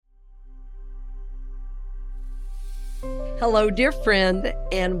Hello, dear friend,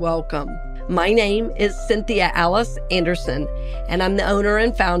 and welcome. My name is Cynthia Alice Anderson, and I'm the owner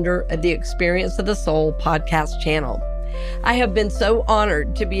and founder of the Experience of the Soul podcast channel. I have been so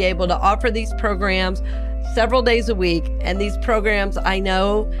honored to be able to offer these programs several days a week, and these programs I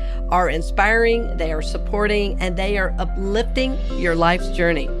know are inspiring, they are supporting, and they are uplifting your life's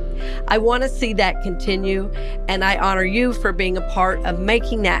journey. I want to see that continue, and I honor you for being a part of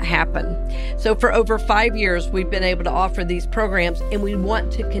making that happen. So for over 5 years, we've been able to offer these programs, and we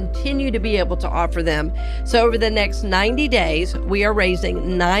want to continue to be able to offer them. So over the next 90 days, we are raising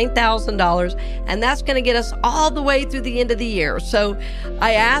 $9,000, and that's going to get us all the way through the end of the year. So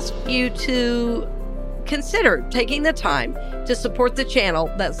I ask you to consider taking the time to support the channel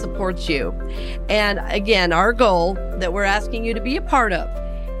that supports you. And again, our goal that we're asking you to be a part of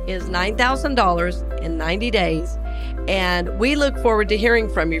is $9,000 in 90 days. And we look forward to hearing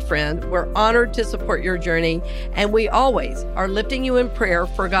from you, friend. We're honored to support your journey, and we always are lifting you in prayer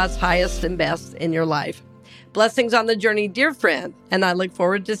for God's highest and best in your life. Blessings on the journey, dear friend, and I look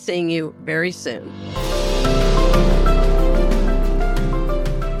forward to seeing you very soon.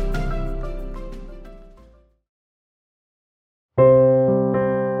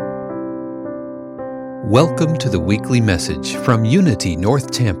 Welcome to the weekly message from Unity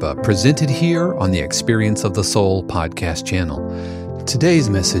North Tampa, presented here on the Experience of the Soul podcast channel. Today's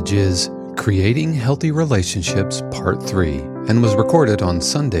message is Creating Healthy Relationships, Part 3, and was recorded on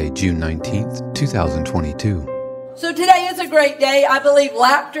Sunday, June 19th, 2022. So today is a great day. I believe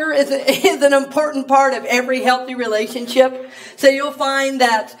laughter is an important part of every healthy relationship. So you'll find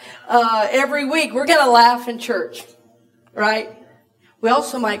that every week we're going to laugh in church, right? We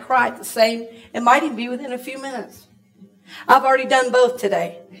also might cry at the same. It might even be within a few minutes. I've already done both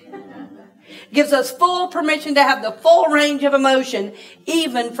today. It gives us full permission to have the full range of emotion,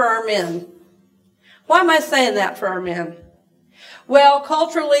 even for our men. Why am I saying that for our men? Well,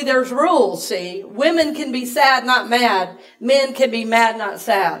 culturally, there's rules, see. Women can be sad, not mad. Men can be mad, not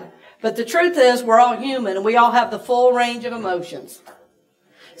sad. But the truth is, we're all human, and we all have the full range of emotions.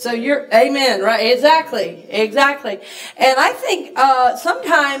 So amen, right? Exactly. And I think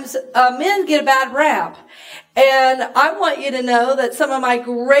sometimes men get a bad rap. And I want you to know that some of my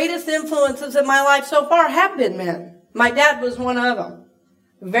greatest influences in my life so far have been men. My dad was one of them.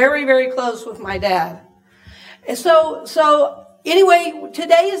 Very, very close with my dad. And so anyway,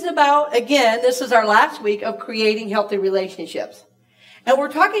 today is about, again, this is our last week of creating healthy relationships. And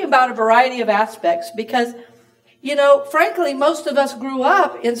we're talking about a variety of aspects because, you know, frankly, most of us grew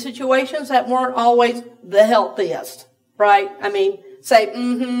up in situations that weren't always the healthiest, right? I mean, say,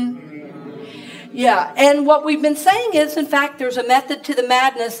 Yeah, and what we've been saying is, in fact, there's a method to the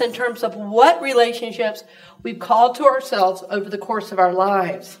madness in terms of what relationships we've called to ourselves over the course of our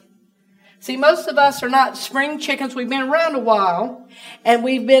lives. See, most of us are not spring chickens. We've been around a while, and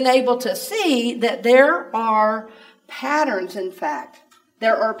we've been able to see that there are patterns, in fact.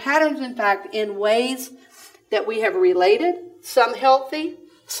 In ways that we have related, some healthy,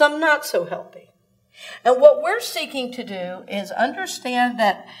 some not so healthy. And what we're seeking to do is understand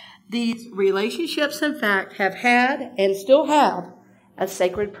that these relationships, in fact, have had and still have a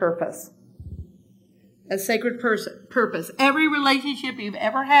sacred purpose. A sacred purpose. Every relationship you've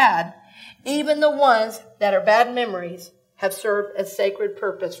ever had, even the ones that are bad memories, have served a sacred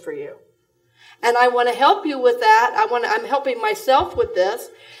purpose for you. And I want to help you with that. I'm helping myself with this,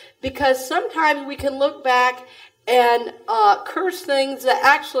 because sometimes we can look back and curse things that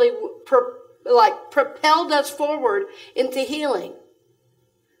actually propelled us forward into healing,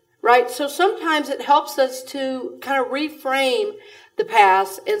 right? So sometimes it helps us to kind of reframe the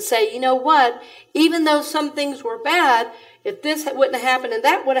past and say, you know what? Even though some things were bad, if this wouldn't have happened and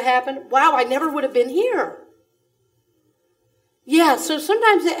that would have happened, wow, I never would have been here. Yeah, so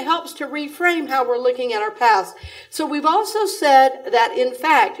sometimes it helps to reframe how we're looking at our past. So we've also said that, in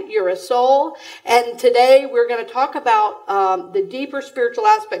fact, you're a soul, and today we're going to talk about the deeper spiritual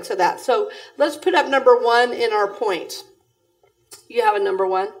aspects of that. So let's put up number 1 in our points. You have a number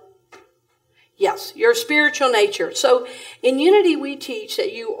 1? Yes, your spiritual nature. So in Unity, we teach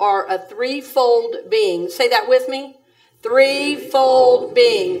that you are a threefold being. Say that with me. Threefold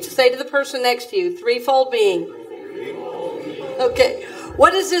being. Say to the person next to you, threefold being. Okay,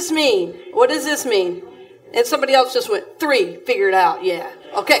 what does this mean? What does this mean? And somebody else just went, 3, figured out, yeah.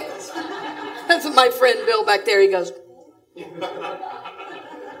 Okay, that's my friend Bill back there, he goes.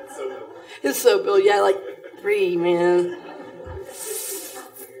 It's so Bill, yeah, like 3, man.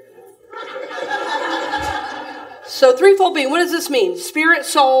 So threefold being, what does this mean? Spirit,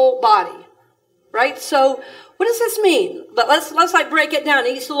 soul, body, right? So what does this mean? But let's like break it down,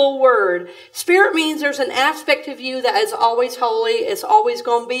 each little word. Spirit means there's an aspect of you that is always holy. It's always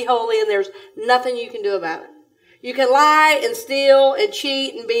going to be holy, and there's nothing you can do about it. You can lie and steal and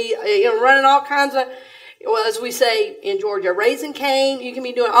cheat and be, running all kinds of, well, as we say in Georgia, raising Cain. You can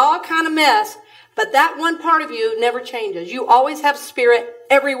be doing all kind of mess, but that one part of you never changes. You always have spirit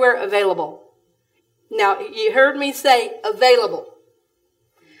everywhere available. Now, you heard me say available.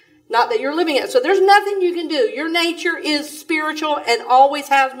 Not that you're living it. So there's nothing you can do. Your nature is spiritual and always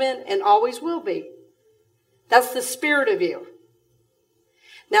has been and always will be. That's the spirit of you.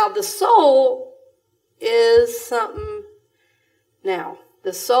 Now, the soul is something. Now,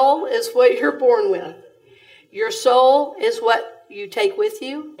 the soul is what you're born with. Your soul is what you take with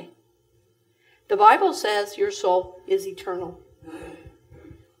you. The Bible says your soul is eternal.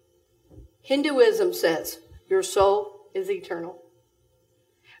 Hinduism says your soul is eternal.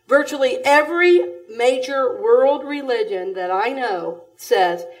 Virtually every major world religion that I know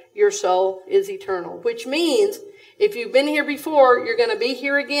says your soul is eternal, which means if you've been here before, you're going to be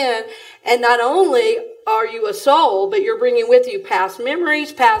here again. And not only are you a soul, but you're bringing with you past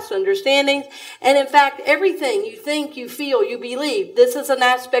memories, past understandings. And in fact, everything you think, you feel, you believe, this is an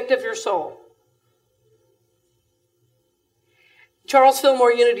aspect of your soul. Charles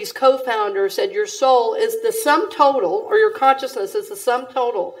Fillmore Unity's co-founder said your soul is the sum total, or your consciousness is the sum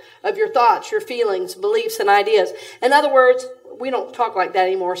total of your thoughts, your feelings, beliefs, and ideas. In other words, we don't talk like that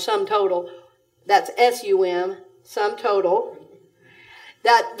anymore, sum total. That's S-U-M, sum total.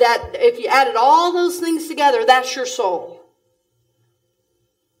 That if you added all those things together, that's your soul.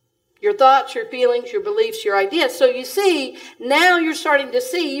 Your thoughts, your feelings, your beliefs, your ideas. So you see, now you're starting to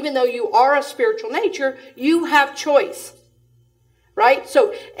see, even though you are a spiritual nature, you have choice. Right?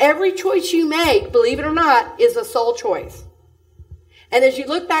 So every choice you make, believe it or not, is a soul choice. And as you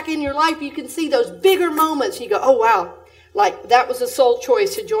look back in your life, you can see those bigger moments. You go, oh, wow. Like, that was a soul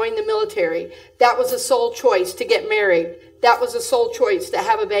choice to join the military. That was a soul choice to get married. That was a soul choice to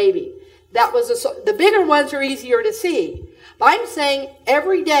have a baby. The bigger ones are easier to see. But I'm saying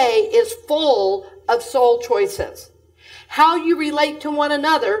every day is full of soul choices. How you relate to one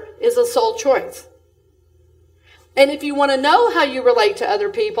another is a soul choice. And if you want to know how you relate to other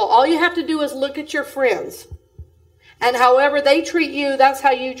people, all you have to do is look at your friends. And however they treat you, that's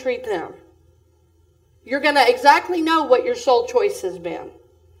how you treat them. You're going to exactly know what your soul choice has been.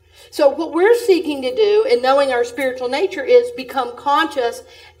 So what we're seeking to do in knowing our spiritual nature is become conscious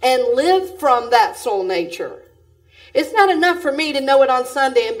and live from that soul nature. It's not enough for me to know it on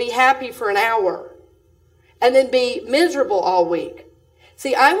Sunday and be happy for an hour and then be miserable all week.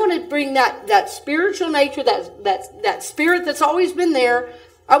 See, I want to bring that spiritual nature, that spirit that's always been there.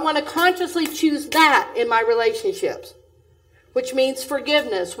 I want to consciously choose that in my relationships, which means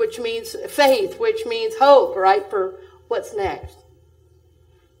forgiveness, which means faith, which means hope, right, for what's next.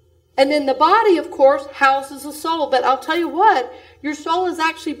 And then the body, of course, houses the soul. But I'll tell you what, your soul is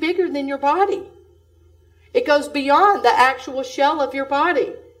actually bigger than your body. It goes beyond the actual shell of your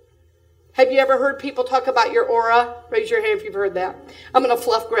body. Have you ever heard people talk about your aura? Raise your hand if you've heard that. I'm going to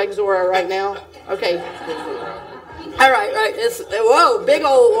fluff Greg's aura right now. Okay. All right. Whoa, big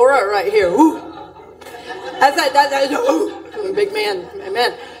old aura right here. Woo. That's big man.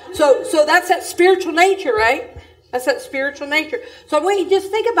 Amen. So that's that spiritual nature, right? That's that spiritual nature. So I want you to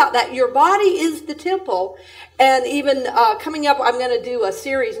just think about that. Your body is the temple. And even coming up, I'm going to do a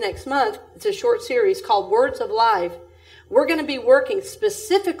series next month. It's a short series called Words of Life. We're going to be working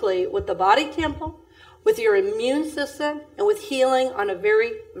specifically with the body temple, with your immune system, and with healing on a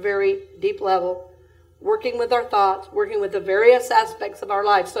very, very deep level. Working with our thoughts, working with the various aspects of our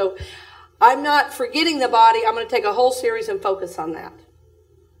life. So I'm not forgetting the body. I'm going to take a whole series and focus on that.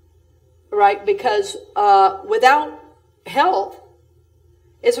 Right? Because without health,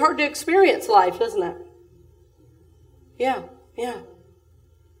 it's hard to experience life, isn't it? Yeah.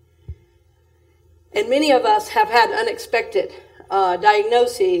 And many of us have had unexpected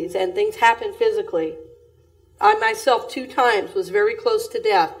diagnoses and things happen physically. I myself 2 times was very close to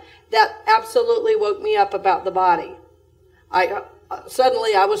death. That absolutely woke me up about the body.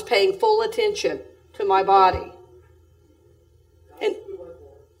 Suddenly I was paying full attention to my body. And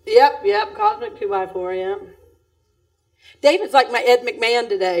Yep, cosmic 2x4, yeah. David's like my Ed McMahon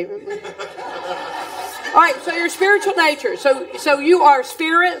today. All right, so your spiritual nature. So you are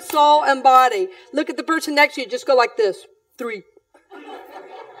spirit, soul, and body. Look at the person next to you. Just go like this. 3.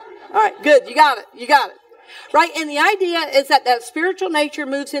 All right, good. You got it. Right, and the idea is that spiritual nature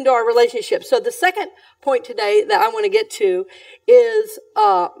moves into our relationship. So the second point today that I want to get to is,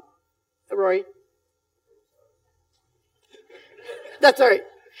 Rory. That's all right.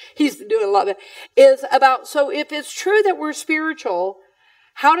 He's doing a lot of it. Is about, so if it's true that we're spiritual,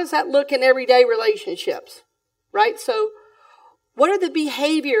 how does that look in everyday relationships? Right? So what are the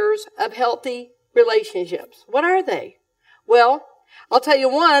behaviors of healthy relationships? What are they? Well, I'll tell you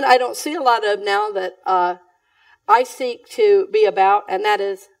one I don't see a lot of now that I seek to be about, and that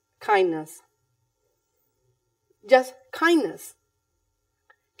is kindness. Just kindness.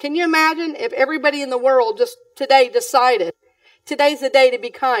 Can you imagine if everybody in the world just today decided, today's the day to be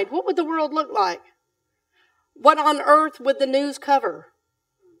kind? What would the world look like? What on earth would the news cover?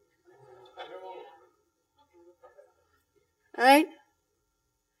 All right?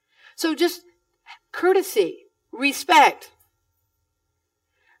 So just courtesy, respect.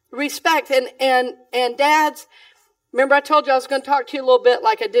 Respect. And dads, remember I told you I was going to talk to you a little bit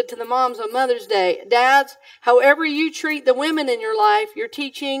like I did to the moms on Mother's Day. Dads, however you treat the women in your life, you're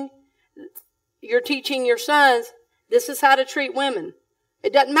teaching your sons, this is how to treat women.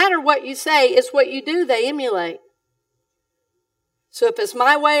 It doesn't matter what you say, it's what you do they emulate. So if it's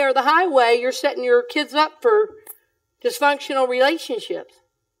my way or the highway, you're setting your kids up for dysfunctional relationships.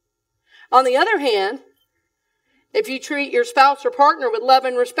 On the other hand, if you treat your spouse or partner with love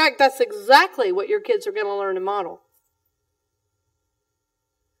and respect, that's exactly what your kids are going to learn and model.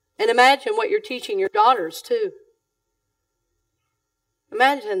 And imagine what you're teaching your daughters too.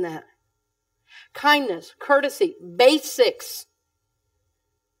 Imagine that. Kindness, courtesy, basics.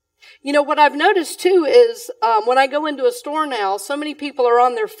 You know, what I've noticed too is when I go into a store now, so many people are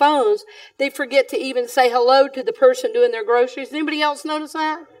on their phones, they forget to even say hello to the person doing their groceries. Anybody else notice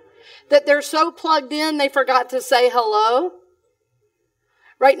that? That they're so plugged in, they forgot to say hello.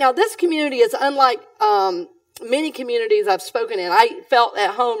 Right now, this community is unlike many communities I've spoken in. I felt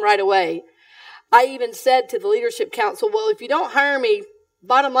at home right away. I even said to the leadership council, well, if you don't hire me,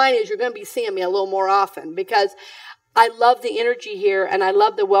 bottom line is you're going to be seeing me a little more often because I love the energy here and I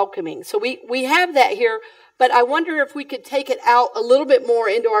love the welcoming. So we have that here, but I wonder if we could take it out a little bit more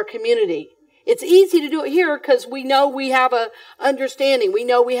into our community. It's easy to do it here because we know we have a understanding. We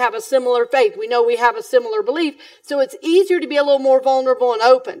know we have a similar faith. We know we have a similar belief. So it's easier to be a little more vulnerable and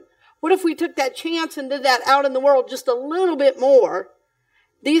open. What if we took that chance and did that out in the world just a little bit more?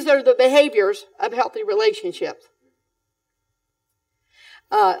 These are the behaviors of healthy relationships.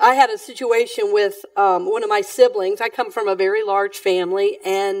 I had a situation with one of my siblings. I come from a very large family,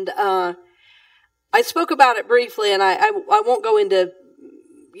 and I spoke about it briefly, and I won't go into,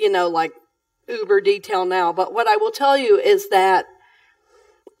 like uber detail now, but what I will tell you is that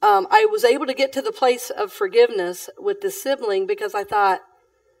I was able to get to the place of forgiveness with the sibling because I thought,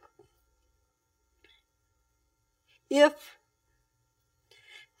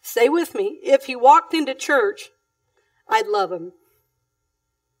 stay with me, if he walked into church, I'd love him.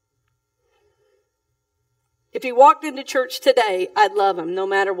 If he walked into church today, I'd love him no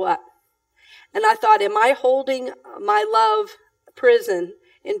matter what. And I thought, am I holding my love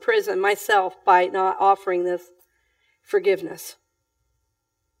in prison myself by not offering this forgiveness?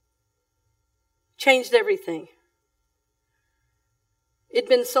 Changed everything. It'd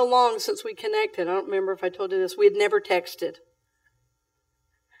been so long since we connected. I don't remember if I told you this. We had never texted.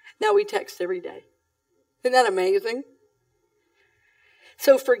 Now we text every day. Isn't that amazing?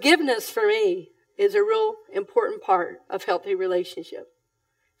 So forgiveness for me is a real important part of healthy relationship.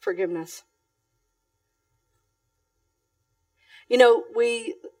 Forgiveness.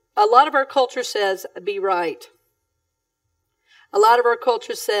 A lot of our culture says, be right. A lot of our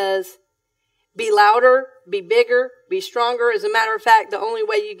culture says, be louder, be bigger, be stronger. As a matter of fact, the only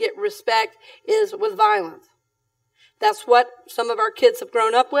way you get respect is with violence. That's what some of our kids have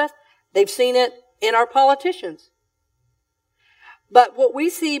grown up with. They've seen it in our politicians. But what we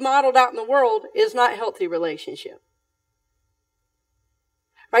see modeled out in the world is not healthy relationship.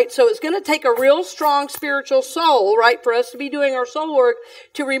 Right? So it's going to take a real strong spiritual soul, right, for us to be doing our soul work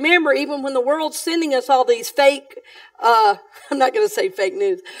to remember even when the world's sending us all these fake, I'm not going to say fake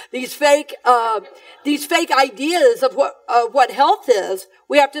news, these fake ideas of what health is,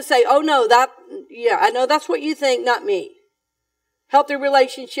 we have to say, oh no, I know that's what you think, not me. Healthy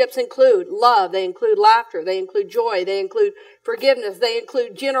relationships include love, they include laughter, they include joy, they include forgiveness, they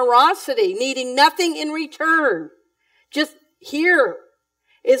include generosity, needing nothing in return. Just here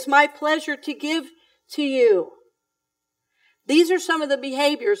is my pleasure to give to you. These are some of the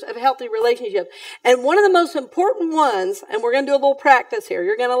behaviors of healthy relationships. And one of the most important ones, and we're going to do a little practice here,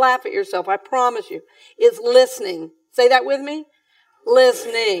 you're going to laugh at yourself, I promise you, is listening. Say that with me.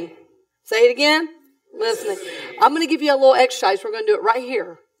 Listening. Say it again. Listening. I'm going to give you a little exercise. We're going to do it right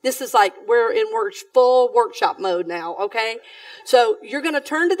here. This is like we're in full workshop mode now, okay? So you're going to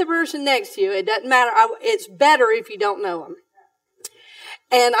turn to the person next to you. It doesn't matter. It's better if you don't know them.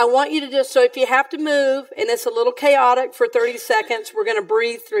 And I want you to just, so if you have to move and it's a little chaotic for 30 seconds, we're going to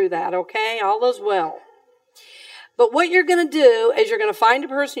breathe through that, okay? All is well. But what you're going to do is you're going to find a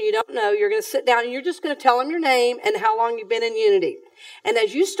person you don't know. You're going to sit down and you're just going to tell them your name and how long you've been in Unity. And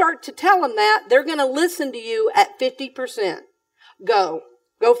as you start to tell them that, they're going to listen to you at 50%. Go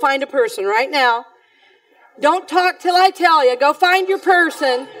find a person right now. Don't talk till I tell you. Go find your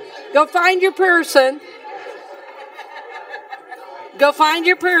person. Go find your person. Go find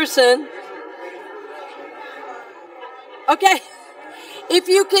your person. Okay. If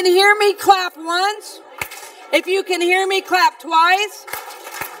you can hear me, clap once. If you can hear me, clap twice.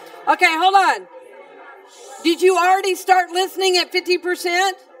 Okay, hold on. Did you already start listening at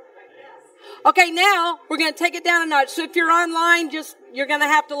 50%? Okay, now we're going to take it down a notch. So if you're online, you're going to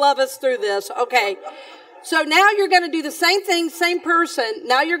have to love us through this. Okay. So now you're going to do the same thing, same person.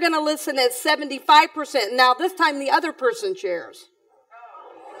 Now you're going to listen at 75%. Now this time the other person shares.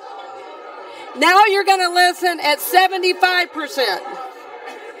 Now you're going to listen at 75%.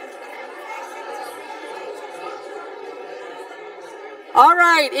 All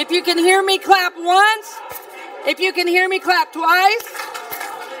right. If you can hear me, clap once. If you can hear me, clap twice.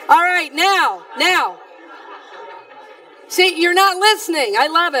 All right. Now. See, you're not listening. I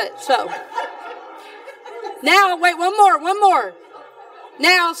love it. So now, wait, one more.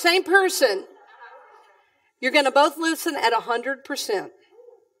 Now, same person. You're going to both listen at 100%.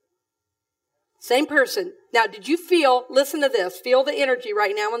 Same person. Now, did you listen to this, feel the energy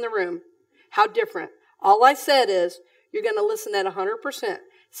right now in the room. How different. All I said is, you're going to listen at 100%.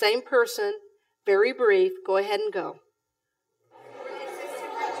 Same person, very brief. Go ahead and go.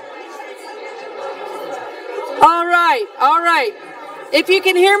 All right. If you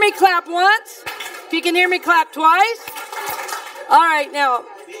can hear me, clap once. If you can hear me, clap twice. All right, now,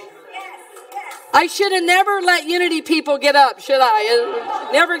 I should have never let Unity people get up, should I?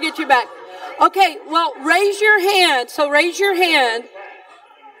 It'll never get you back. Okay, well, raise your hand. So raise your hand.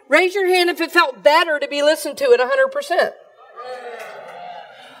 Raise your hand if it felt better to be listened to at 100%.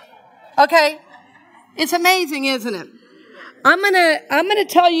 Okay. It's amazing, isn't it? I'm gonna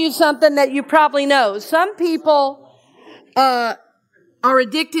tell you something that you probably know. Some people are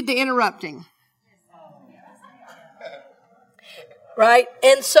addicted to interrupting. Right?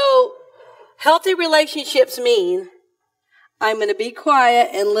 And so healthy relationships mean I'm going to be quiet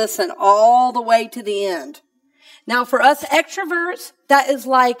and listen all the way to the end. Now, for us extroverts, that is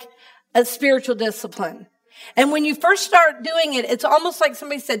like a spiritual discipline. And when you first start doing it, it's almost like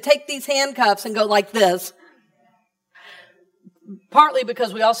somebody said, take these handcuffs and go like this. Partly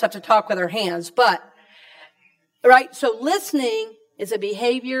because we also have to talk with our hands, but, right? So listening is a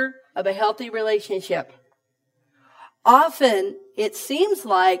behavior of a healthy relationship. Often, it seems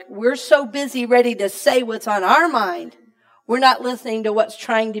like we're so busy ready to say what's on our mind, we're not listening to what's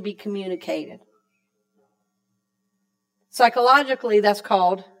trying to be communicated. Psychologically, that's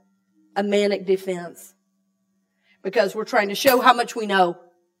called a manic defense. Because we're trying to show how much we know.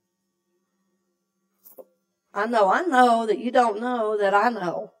 I know that you don't know that I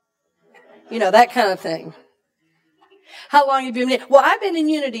know. You know, that kind of thing. How long have you been in? Well, I've been in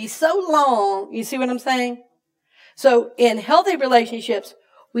Unity so long. You see what I'm saying? So in healthy relationships,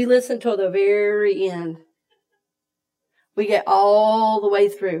 we listen till the very end. We get all the way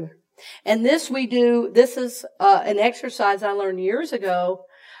through. And this is an exercise I learned years ago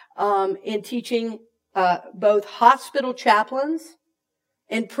in teaching both hospital chaplains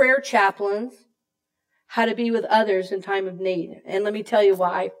and prayer chaplains how to be with others in time of need. And let me tell you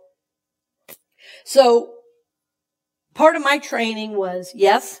why. So part of my training was,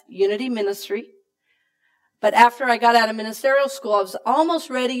 yes, Unity ministry. But after I got out of ministerial school, I was almost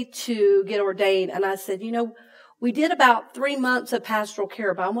ready to get ordained. And I said, we did about 3 months of pastoral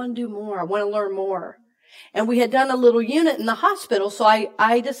care, but I want to do more. I want to learn more. And we had done a little unit in the hospital, so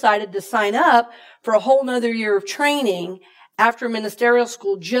I decided to sign up for a whole nother year of training after ministerial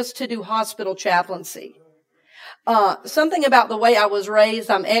school just to do hospital chaplaincy. Something about the way I was raised,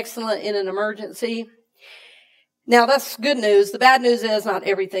 I'm excellent in an emergency. Now, that's good news. The bad news is not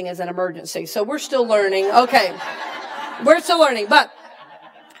everything is an emergency, so we're still learning. Okay. We're still learning, but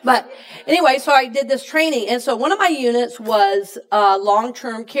anyway, so I did this training, and so one of my units was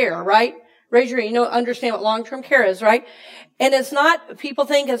long-term care, right? Raise your hand, understand what long-term care is, right? And it's not, people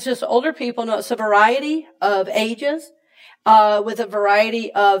think it's just older people. No, it's a variety of ages, with a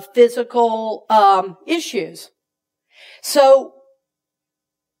variety of physical issues. So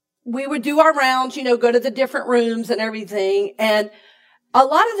we would do our rounds, go to the different rooms and everything, and a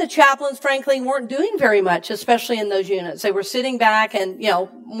lot of the chaplains, frankly, weren't doing very much, especially in those units. They were sitting back and,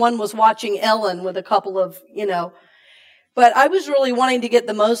 one was watching Ellen with a couple of, But I was really wanting to get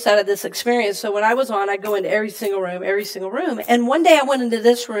the most out of this experience. So when I was on, I'd go into every single room. And one day I went into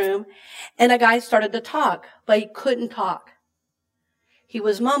this room and a guy started to talk, but he couldn't talk. He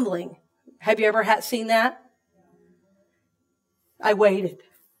was mumbling. Have you ever seen that? I waited.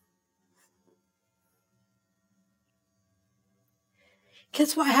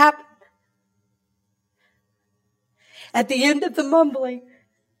 Guess what happened? At the end of the mumbling,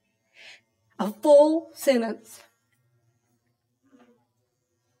 a full sentence.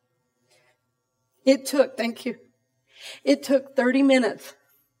 It took 30 minutes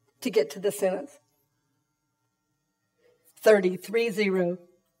to get to the sentence. 30.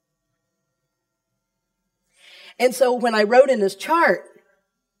 And so when I wrote in this chart,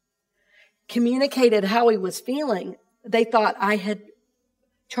 communicated how he was feeling, they thought I had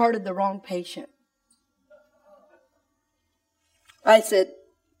charted the wrong patient. I said,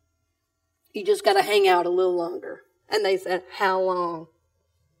 you just got to hang out a little longer. And they said, how long?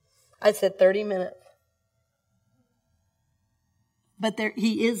 I said 30 minutes. But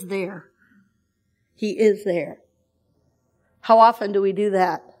he is there. He is there. How often do we do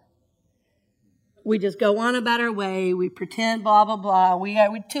that? We just go on about our way. We pretend blah, blah, blah.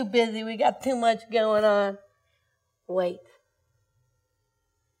 We're too busy. We got too much going on. Wait.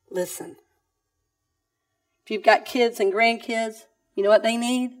 Listen. If you've got kids and grandkids, you know what they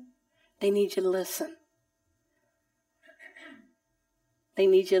need? They need you to listen. They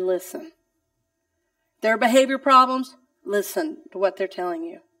need you to listen. Their behavior problems, listen to what they're telling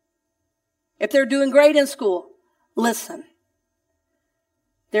you. If they're doing great in school, listen.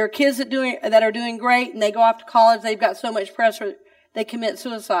 There are kids that are doing great and they go off to college, they've got so much pressure, they commit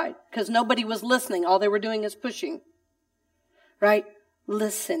suicide because nobody was listening. All they were doing is pushing. Right?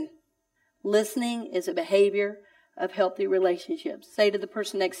 Listen. Listening is a behavior of healthy relationships. Say to the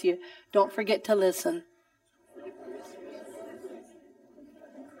person next to you, don't forget to listen.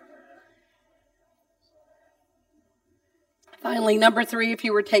 Finally, number 3, if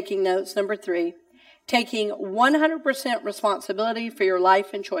you were taking notes, number 3, taking 100% responsibility for your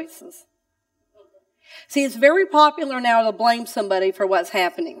life and choices. See, it's very popular now to blame somebody for what's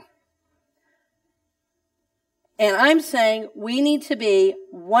happening. And I'm saying we need to be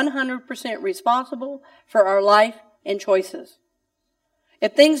 100% responsible for our life and choices.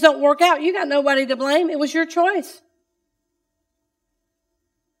 If things don't work out, you got nobody to blame. It was your choice.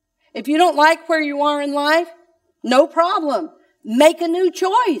 If you don't like where you are in life, no problem. Make a new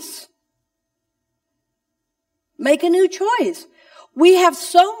choice. Make a new choice. We have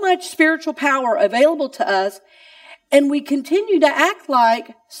so much spiritual power available to us, and we continue to act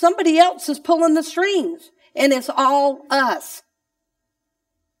like somebody else is pulling the strings, and it's all us.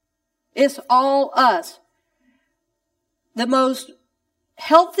 It's all us. The most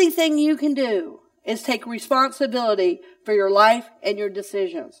healthy thing you can do is take responsibility for your life and your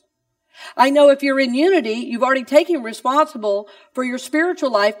decisions. I know if you're in unity, you've already taken responsible for your spiritual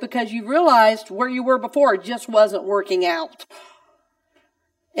life because you've realized where you were before just wasn't working out.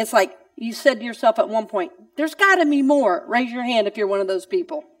 It's like you said to yourself at one point, there's got to be more. Raise your hand if you're one of those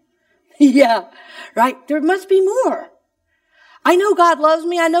people. Yeah, right? There must be more. I know God loves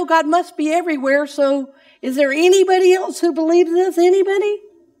me. I know God must be everywhere. So is there anybody else who believes this? Anybody?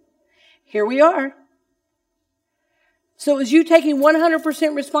 Here we are. So it was you taking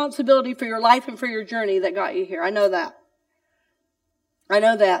 100% responsibility for your life and for your journey that got you here. I know that. I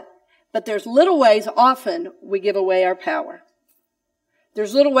know that. But there's little ways often we give away our power.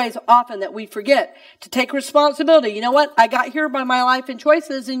 There's little ways often that we forget to take responsibility. You know what? I got here by my life and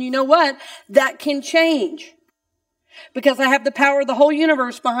choices, and you know what? That can change. Because I have the power of the whole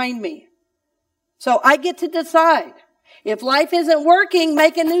universe behind me. So I get to decide. If life isn't working,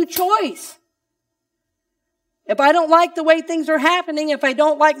 make a new choice. If I don't like the way things are happening, if I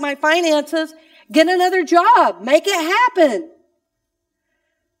don't like my finances, get another job. Make it happen.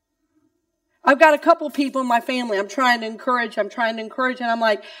 I've got a couple people in my family I'm trying to encourage, and I'm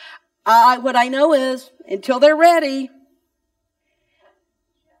like, what I know is, until they're ready,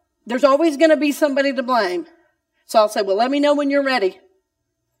 there's always going to be somebody to blame. So I'll say, well, let me know when you're ready.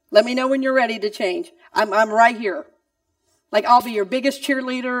 Let me know when you're ready to change. I'm right here. Like, I'll be your biggest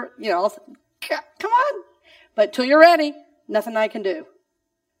cheerleader, come on. But till you're ready, nothing I can do.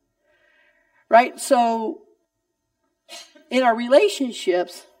 Right? So, in our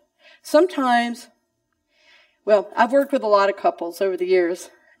relationships, sometimes, I've worked with a lot of couples over the years,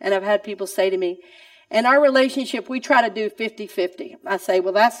 and I've had people say to me, in our relationship, we try to do 50-50. I say,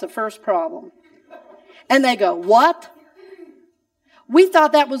 well, that's the first problem. And they go, what? We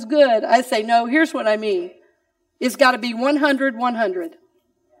thought that was good. I say, no, here's what I mean. It's got to be 100-100.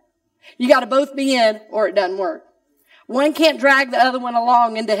 You got to both be in or it doesn't work. One can't drag the other one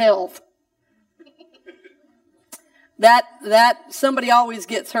along into health. That somebody always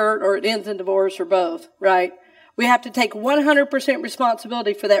gets hurt or it ends in divorce or both, right? We have to take 100%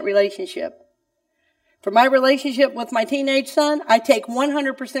 responsibility for that relationship. For my relationship with my teenage son, I take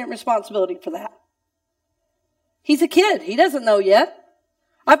 100% responsibility for that. He's a kid. He doesn't know yet.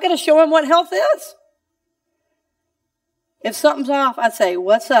 I've got to show him what health is. If something's off, I say,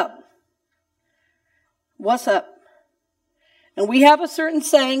 what's up? What's up? And we have a certain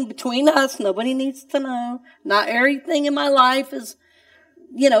saying between us, nobody needs to know. Not everything in my life is,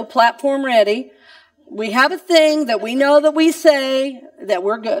 platform ready. We have a thing that we know that we say that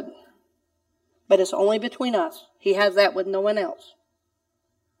we're good. But it's only between us. He has that with no one else.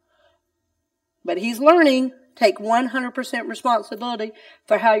 But he's learning, take 100% responsibility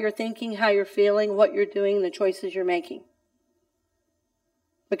for how you're thinking, how you're feeling, what you're doing, the choices you're making.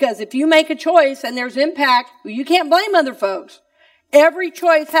 Because if you make a choice and there's impact, you can't blame other folks. Every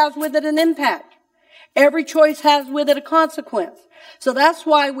choice has with it an impact. Every choice has with it a consequence. So that's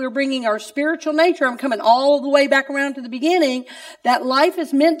why we're bringing our spiritual nature. I'm coming all the way back around to the beginning. That life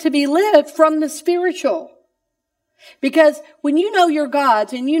is meant to be lived from the spiritual. Because when you know you're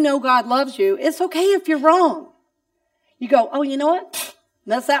God's and you know God loves you, it's okay if you're wrong. You go, oh, you know what?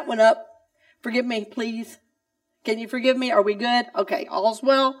 Mess that one up. Forgive me, please. Can you forgive me? Are we good? Okay, all's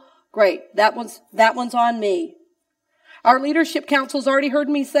well. Great. That one's on me. Our leadership council's already heard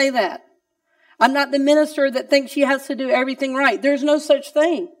me say that. I'm not the minister that thinks she has to do everything right. There's no such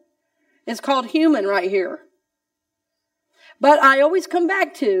thing. It's called human right here. But I always come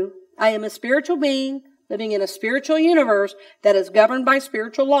back to, I am a spiritual being living in a spiritual universe that is governed by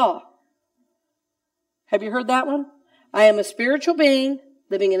spiritual law. Have you heard that one? I am a spiritual being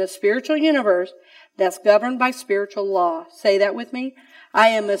living in a spiritual universe that's governed by spiritual law. Say that with me. I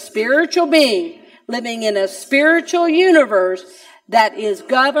am a spiritual being living in a spiritual universe that is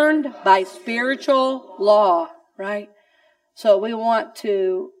governed by spiritual law, right? So we want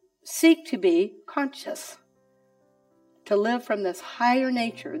to seek to be conscious, to live from this higher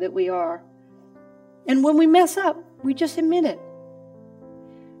nature that we are. And when we mess up, we just admit it.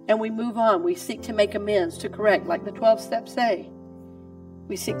 And we move on. We seek to make amends, to correct, like the 12 steps say.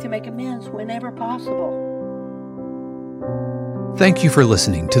 We seek to make amends whenever possible. Thank you for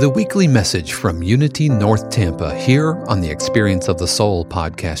listening to the weekly message from Unity North Tampa here on the Experience of the Soul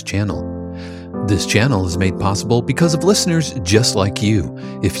podcast channel. This channel is made possible because of listeners just like you.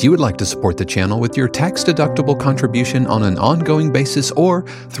 If you would like to support the channel with your tax-deductible contribution on an ongoing basis or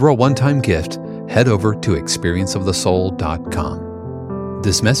through a one-time gift, head over to experienceofthesoul.com.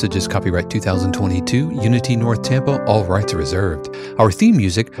 This message is copyright 2022, Unity North Tampa, all rights reserved. Our theme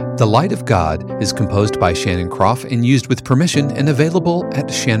music, The Light of God, is composed by Shannon Croft and used with permission and available at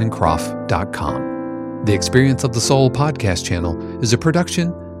shannoncroft.com. The Experience of the Soul podcast channel is a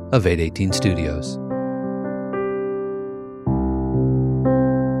production of 818 Studios.